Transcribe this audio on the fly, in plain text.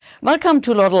Welcome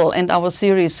to Loddle and our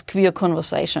series Queer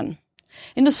Conversation.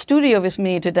 In the studio with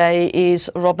me today is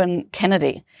Robyn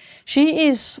Kennedy. She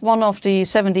is one of the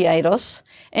 78ers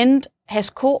and has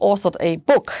co-authored a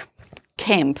book,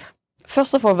 Camp.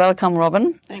 First of all, welcome,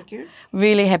 Robyn. Thank you.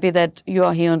 Really happy that you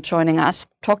are here and joining us.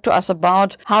 Talk to us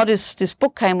about how this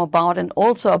book came about and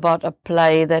also about a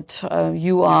play that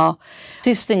you are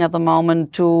assisting at the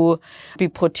moment to be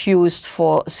produced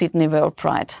for Sydney World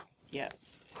Pride. Yeah.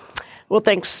 Well,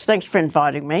 thanks for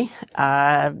inviting me.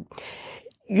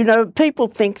 People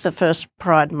think the first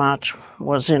Pride March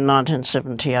was in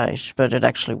 1978, but it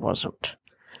actually wasn't.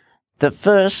 The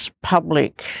first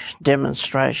public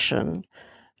demonstration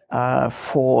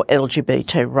for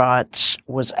LGBT rights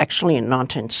was actually in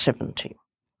 1970.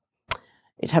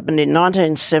 It happened in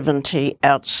 1970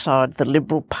 outside the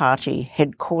Liberal Party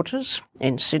headquarters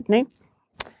in Sydney,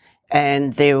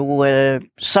 and there were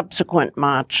subsequent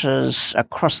marches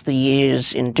across the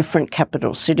years in different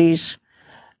capital cities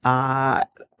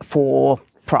for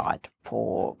Pride,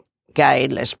 for gay,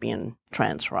 lesbian,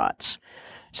 trans rights.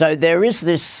 So there is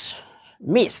this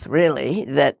myth, really,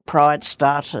 that Pride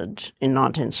started in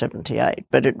 1978,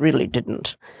 but it really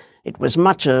didn't. It was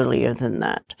much earlier than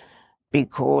that,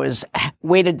 because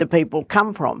where did the people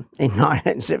come from in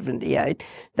 1978?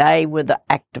 They were the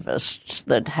activists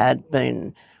that had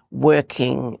been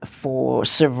working for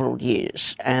several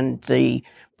years, and the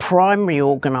primary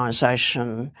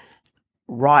organisation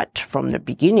right from the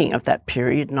beginning of that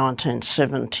period,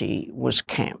 1970, was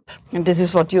CAMP. And this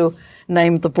is what you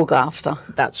named the book after.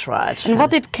 That's right. And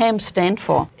what did CAMP stand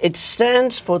for? It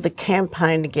stands for the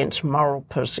Campaign Against Moral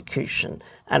Persecution.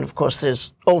 And of course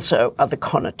there's also other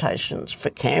connotations for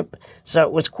CAMP. So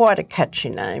it was quite a catchy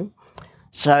name.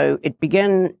 So it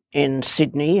began in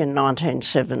Sydney in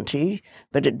 1970,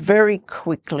 but it very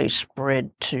quickly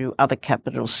spread to other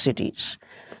capital cities.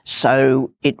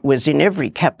 So it was in every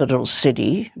capital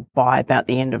city by about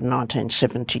the end of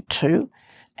 1972,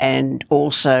 and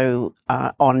also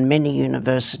on many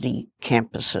university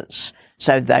campuses.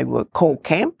 So they were called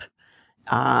CAMP,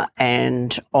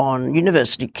 and on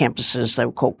university campuses they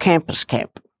were called Campus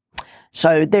Camp.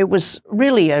 So there was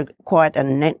really quite a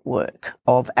network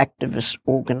of activist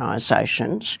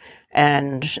organisations,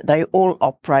 and they all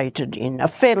operated in a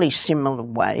fairly similar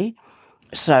way.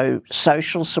 So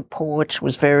social support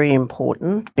was very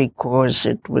important because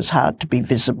it was hard to be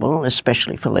visible,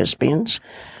 especially for lesbians.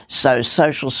 So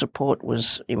social support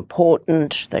was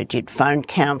important. They did phone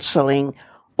counselling,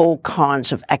 all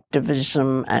kinds of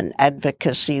activism and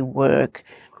advocacy work,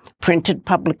 printed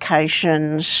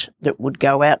publications that would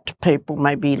go out to people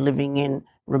maybe living in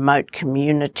remote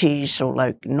communities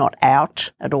or not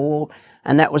out at all.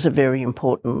 And that was a very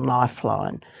important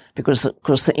lifeline because, of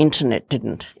course, the internet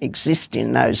didn't exist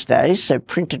in those days. So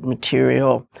printed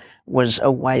material was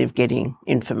a way of getting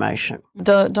information.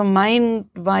 The main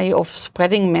way of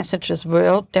spreading messages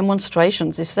were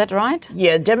demonstrations. Is that right?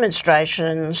 Yeah,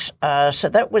 demonstrations. So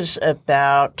that was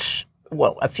about,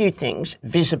 a few things.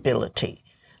 Visibility,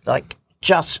 like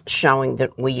just showing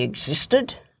that we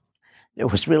existed. There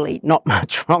was really not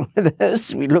much wrong with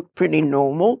us. We looked pretty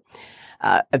normal.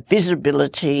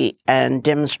 Visibility and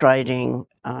demonstrating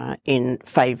in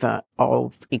favour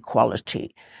of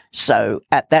equality. So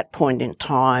at that point in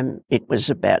time, it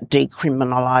was about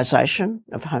decriminalisation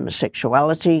of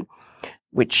homosexuality,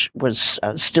 which was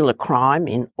still a crime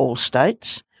in all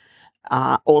states.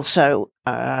 Also,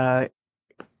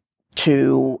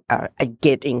 to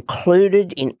get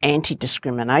included in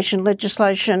anti-discrimination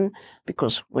legislation,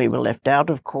 because we were left out,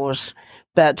 of course,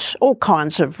 but all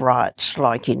kinds of rights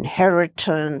like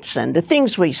inheritance and the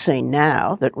things we see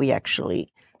now that we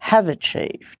actually have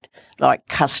achieved, like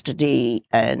custody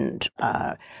and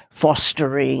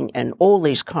fostering and all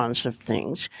these kinds of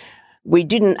things. We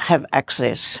didn't have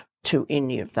access to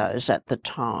any of those at the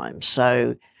time.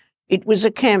 So it was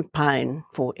a campaign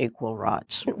for equal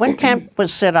rights. When CAMP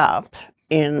was set up,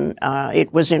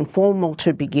 it was informal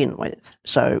to begin with,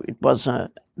 so it was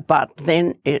but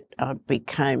then it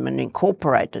became an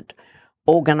incorporated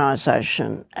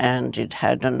organisation, and it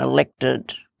had an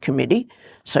elected committee,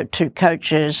 so 2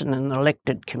 co-chairs and an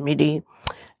elected committee,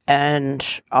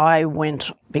 and I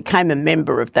became a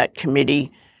member of that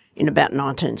committee in about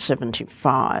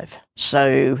 1975.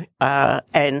 So,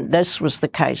 and this was the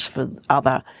case for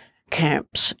other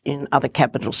camps in other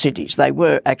capital cities. They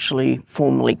were actually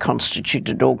formally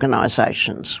constituted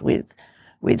organisations with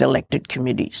elected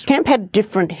committees. CAMP had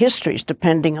different histories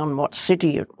depending on what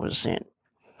city it was in.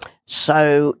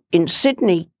 So in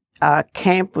Sydney,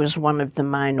 CAMP was one of the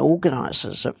main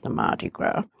organisers of the Mardi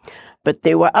Gras, But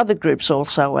there were other groups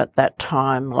also at that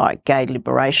time, like Gay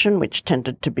Liberation, which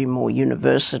tended to be more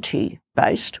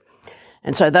university-based.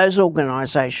 And so those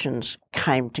organisations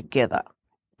came together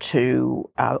to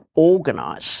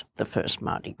organise the first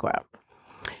Mardi Gras.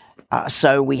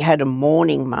 So we had a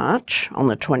morning march on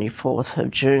the 24th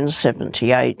of June,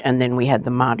 78, and then we had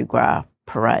the Mardi Gras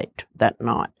parade that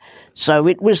night. So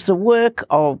it was the work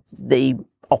of the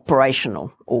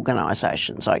operational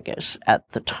organisations, I guess, at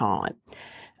the time.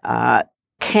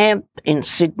 Camp in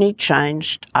Sydney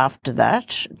changed after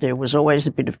that. There was always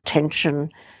a bit of tension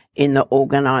in the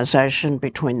organisation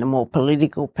between the more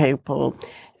political people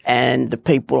and the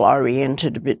people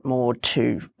oriented a bit more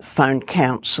to phone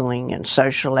counselling and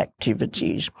social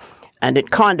activities. And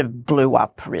it kind of blew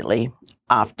up, really,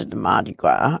 after the Mardi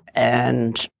Gras.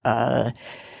 And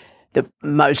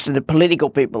most of the political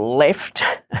people left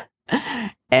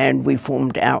and we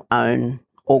formed our own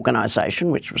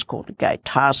organisation, which was called the Gay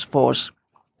Task Force.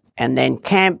 And then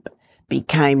camp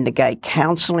became the Gay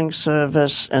Counselling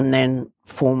Service and then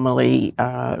formally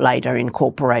later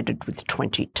incorporated with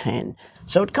 2010.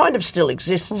 So it kind of still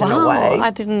exists in a way. I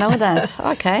didn't know that.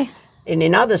 Okay. And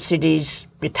in other cities,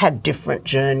 it had different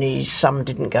journeys. Some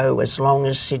didn't go as long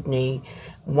as Sydney.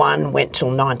 One went till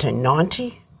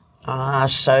 1990.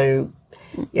 So,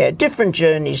 yeah, different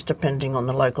journeys depending on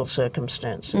the local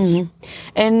circumstances. Mm-hmm.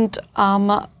 And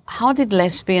how did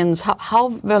lesbians, how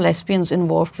were lesbians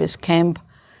involved with camp?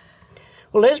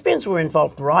 Well, lesbians were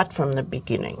involved right from the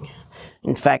beginning.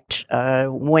 In fact,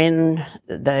 when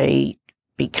they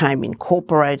became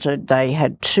incorporated, they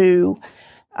had two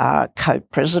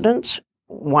co-presidents,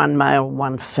 one male,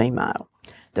 one female.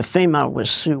 The female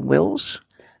was Sue Wills,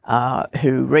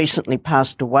 who recently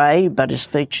passed away but is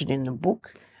featured in the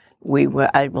book. We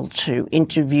were able to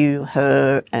interview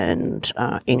her and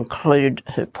include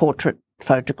her portrait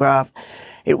photograph.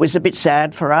 It was a bit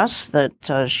sad for us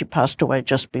that she passed away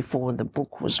just before the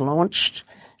book was launched,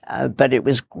 but it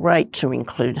was great to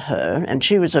include her. And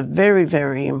she was a very,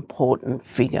 very important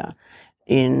figure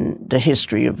in the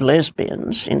history of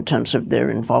lesbians in terms of their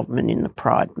involvement in the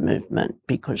Pride movement,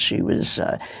 because she was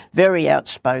very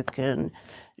outspoken,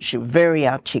 she was very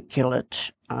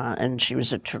articulate, and she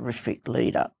was a terrific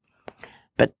leader.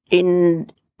 But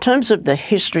in terms of the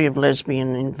history of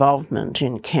lesbian involvement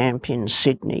in camp in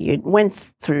Sydney, it went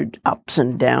through ups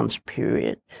and downs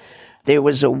period. There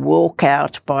was a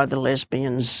walkout by the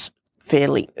lesbians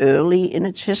fairly early in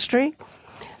its history,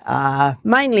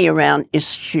 mainly around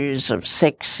issues of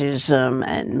sexism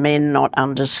and men not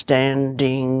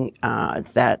understanding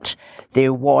that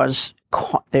there was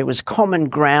common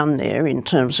ground there in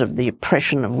terms of the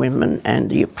oppression of women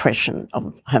and the oppression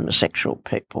of homosexual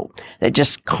people. They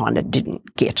just kind of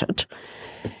didn't get it.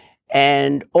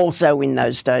 And also in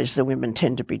those days, the women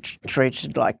tend to be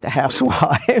treated like the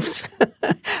housewives,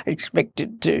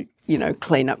 expected to,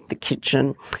 clean up the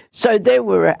kitchen. So there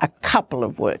were a couple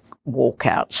of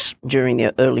walkouts during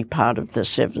the early part of the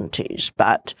 70s.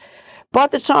 But by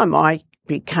the time I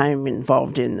became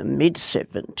involved in the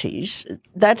mid-70s,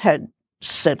 that had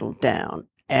settled down,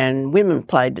 and women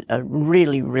played a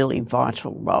really, really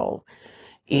vital role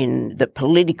in the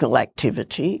political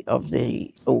activity of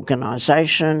the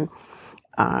organisation,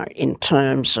 in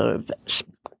terms of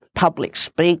public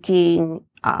speaking,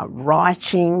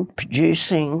 writing,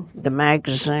 producing the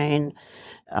magazine,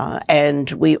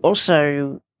 and we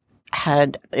also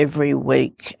had every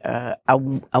week a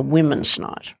women's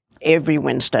night, every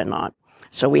Wednesday night.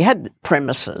 So we had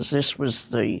premises. This was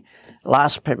the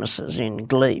last premises in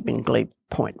Glebe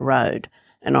Point Road.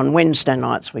 And on Wednesday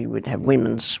nights, we would have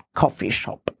women's coffee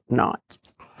shop night.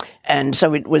 And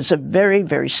so it was a very,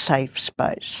 very safe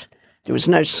space. There was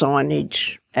no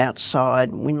signage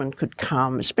outside. Women could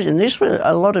come. And these were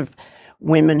a lot of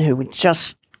women who were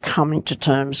just coming to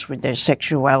terms with their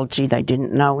sexuality. They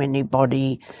didn't know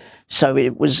anybody. So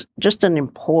it was just an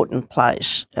important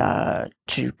place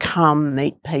to come,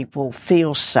 meet people,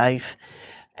 feel safe,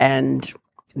 and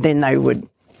then they would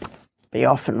be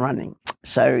off and running.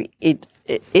 So it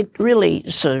really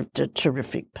served a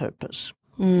terrific purpose.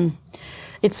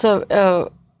 It's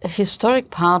a historic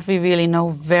part we really know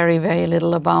very, very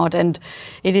little about, and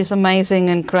it is amazing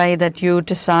and great that you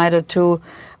decided to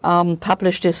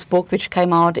publish this book, which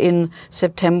came out in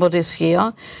September this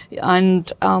year.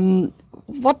 And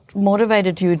what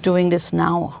motivated you doing this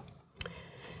now?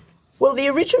 Well, the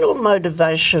original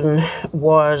motivation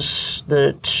was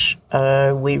that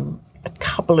a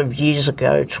couple of years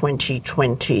ago,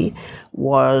 2020,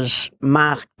 was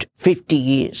marked 50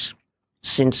 years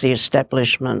since the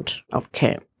establishment of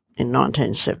camp in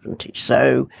 1970.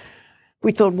 So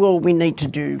we thought, well, we need to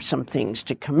do some things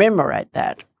to commemorate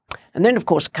that. And then, of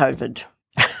course, COVID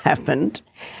happened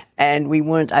and we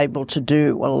weren't able to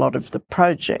do a lot of the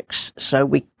projects. So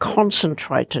we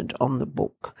concentrated on the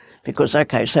book because,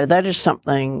 okay, so that is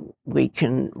something we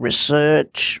can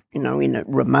research,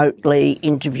 remotely.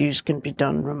 Interviews can be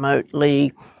done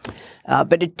remotely.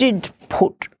 But it did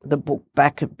put the book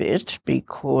back a bit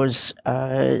because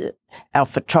our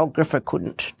photographer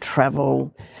couldn't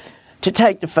travel to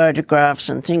take the photographs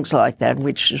and things like that,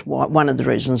 which is one of the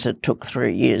reasons it took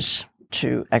 3 years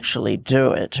to actually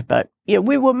do it. But yeah,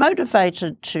 we were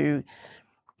motivated to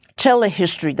tell a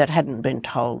history that hadn't been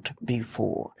told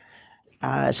before.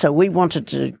 So we wanted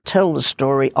to tell the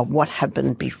story of what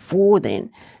happened before then.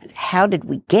 How did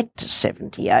we get to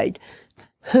 78?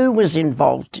 Who was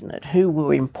involved in it? Who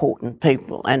were important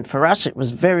people? And for us, it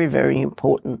was very, very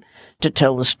important to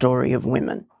tell the story of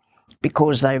women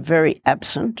because they're very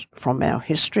absent from our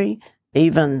history,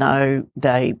 even though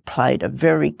they played a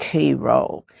very key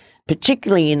role,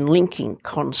 particularly in linking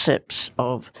concepts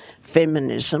of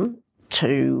feminism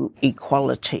to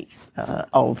equality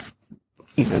of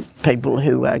people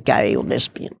who are gay or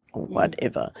lesbian or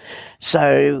whatever.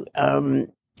 So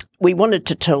we wanted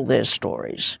to tell their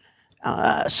stories.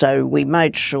 So we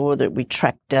made sure that we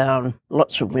tracked down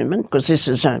lots of women, because this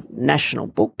is a national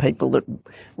book, people that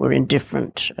were in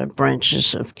different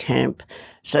branches of camp.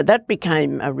 So that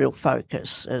became a real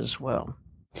focus as well.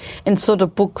 And so the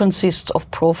book consists of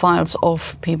profiles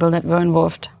of people that were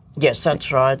involved? Yes,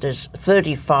 that's right. There's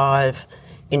 35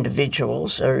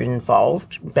 individuals are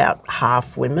involved, about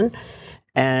half women,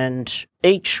 and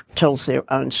each tells their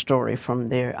own story from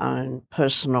their own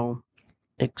personal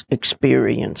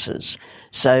experiences.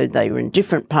 So they were in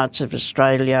different parts of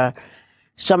Australia.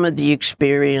 Some of the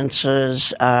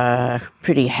experiences are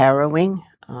pretty harrowing.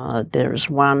 There is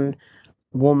one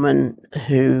woman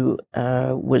who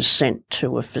was sent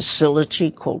to a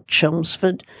facility called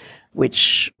Chelmsford,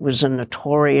 which was a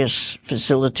notorious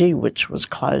facility which was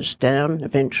closed down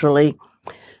eventually,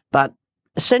 but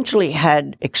essentially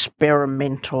had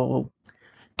experimental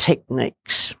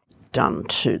techniques done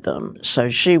to them. So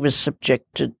she was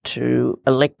subjected to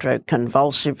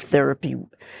electroconvulsive therapy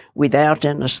without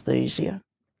anaesthesia,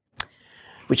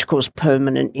 which caused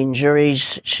permanent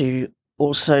injuries. She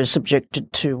also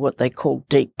subjected to what they call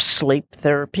deep sleep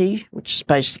therapy, which is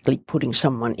basically putting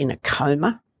someone in a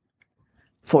coma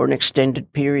for an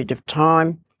extended period of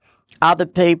time. Other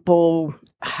people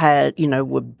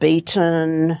were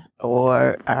beaten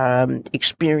or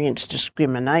experienced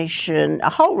discrimination,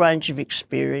 a whole range of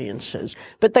experiences,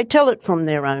 but they tell it from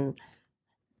their own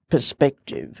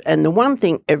perspective. And the one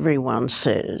thing everyone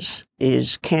says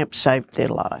is camp saved their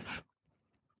life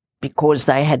because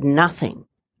they had nothing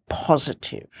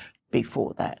positive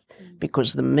before that,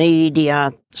 because the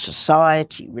media,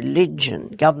 society, religion,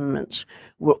 governments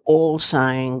were all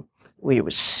saying we were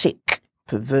sick,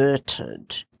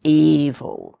 perverted,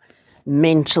 evil,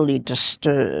 mentally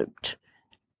disturbed.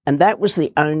 And that was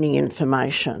the only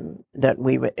information that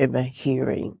we were ever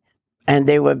hearing. And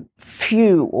there were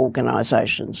few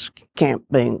organisations, camp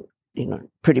being,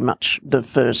 pretty much the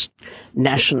first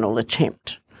national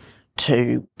attempt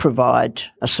to provide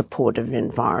a supportive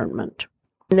environment.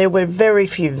 There were very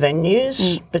few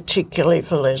venues, particularly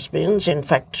for lesbians. In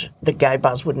fact, the gay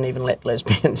bars wouldn't even let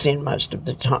lesbians in most of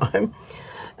the time.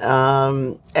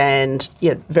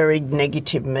 Very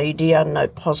negative media, no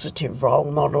positive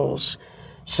role models.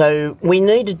 So we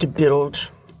needed to build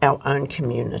our own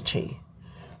community,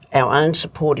 our own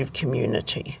supportive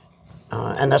community.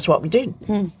 And that's what we did.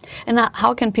 And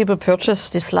how can people purchase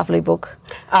this lovely book?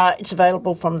 It's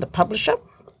available from the publisher.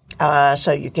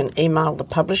 So you can email the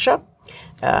publisher.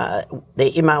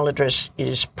 The email address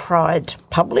is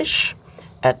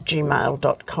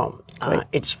pridepublish@gmail.com.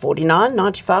 It's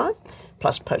 $49.95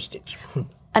 plus postage.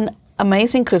 An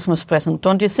amazing Christmas present,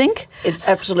 don't you think? It's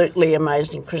absolutely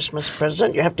amazing Christmas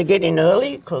present. You have to get in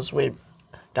early because we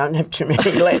don't have too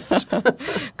many left.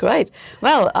 Great.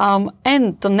 Well,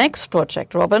 and the next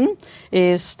project, Robyn,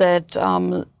 is that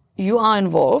you are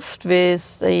involved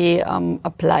with a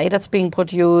play that's being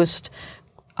produced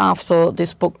after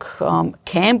this book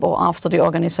camp, or after the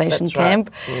organisation camp,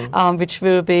 right. Which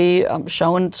will be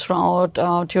shown throughout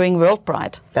during World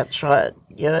Pride. That's right.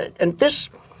 Yeah, and this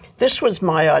was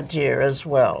my idea as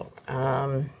well.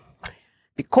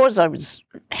 Because I was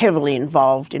heavily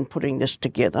involved in putting this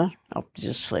together,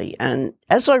 obviously, and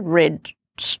as I read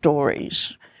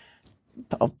stories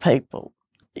of people,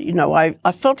 I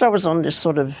felt I was on this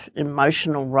sort of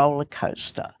emotional roller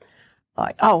coaster.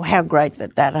 Like, oh, how great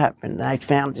that happened. They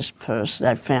found this person,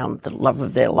 they found the love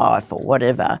of their life or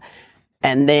whatever.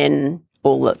 And then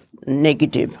all the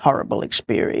negative, horrible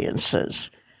experiences,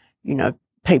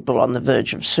 people on the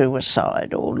verge of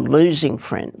suicide or losing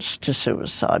friends to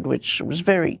suicide, which was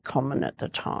very common at the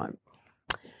time.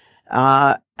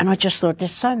 And I just thought,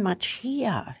 there's so much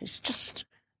here. It's just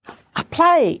a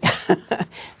play.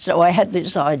 So I had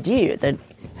this idea that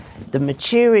the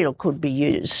material could be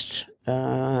used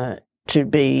to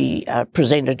be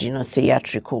presented in a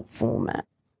theatrical format.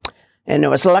 And I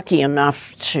was lucky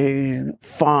enough to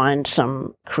find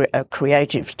a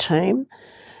creative team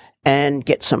and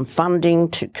get some funding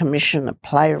to commission a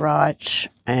playwright,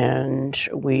 and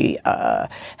we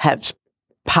have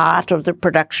part of the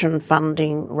production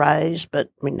funding raised, but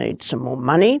we need some more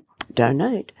money,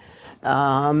 donate,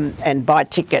 and buy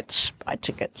tickets.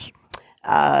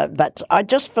 But I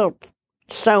just felt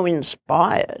so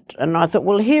inspired, and I thought,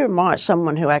 well, here am I,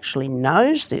 someone who actually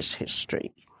knows this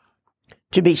history.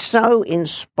 To be so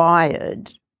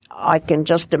inspired, I can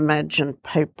just imagine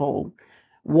people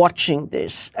watching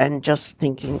this and just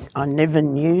thinking, I never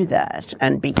knew that,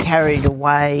 and be carried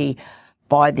away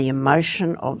by the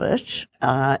emotion of it,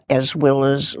 as well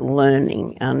as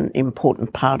learning an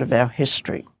important part of our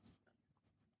history.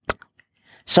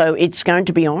 So it's going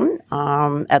to be on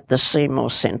at the Seymour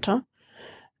Centre.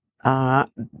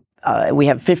 We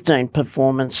have 15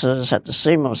 performances at the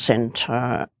Seymour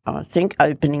Centre. I think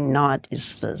opening night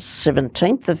is the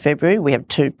 17th of February. We have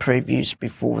 2 previews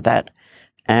before that,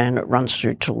 and it runs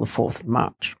through till the 4th of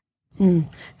March.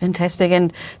 Fantastic.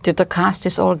 And did the cast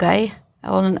is all gay?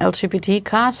 All an LGBT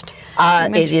cast?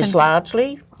 It is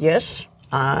largely, yes,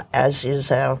 as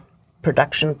is our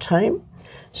production team.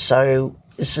 So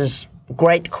this is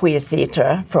great queer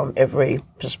theatre from every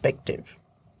perspective.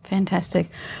 Fantastic.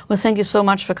 Well, thank you so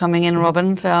much for coming in,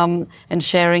 Robyn, and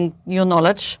sharing your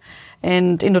knowledge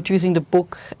and introducing the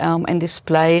book and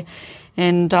display.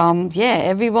 And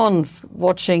everyone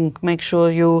watching, make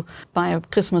sure you buy a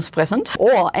Christmas present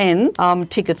and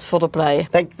tickets for the play.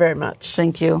 Thank you very much.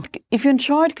 Thank you. If you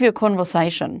enjoyed Queer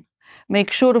Conversation,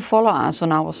 make sure to follow us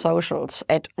on our socials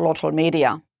at Lotl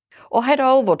Media, or head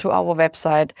over to our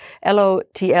website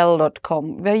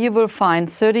lotl.com, where you will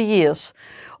find 30 years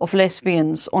of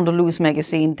Lesbians on the Loose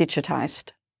magazine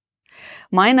digitized.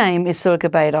 My name is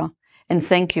Silke Bader, and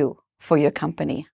thank you for your company.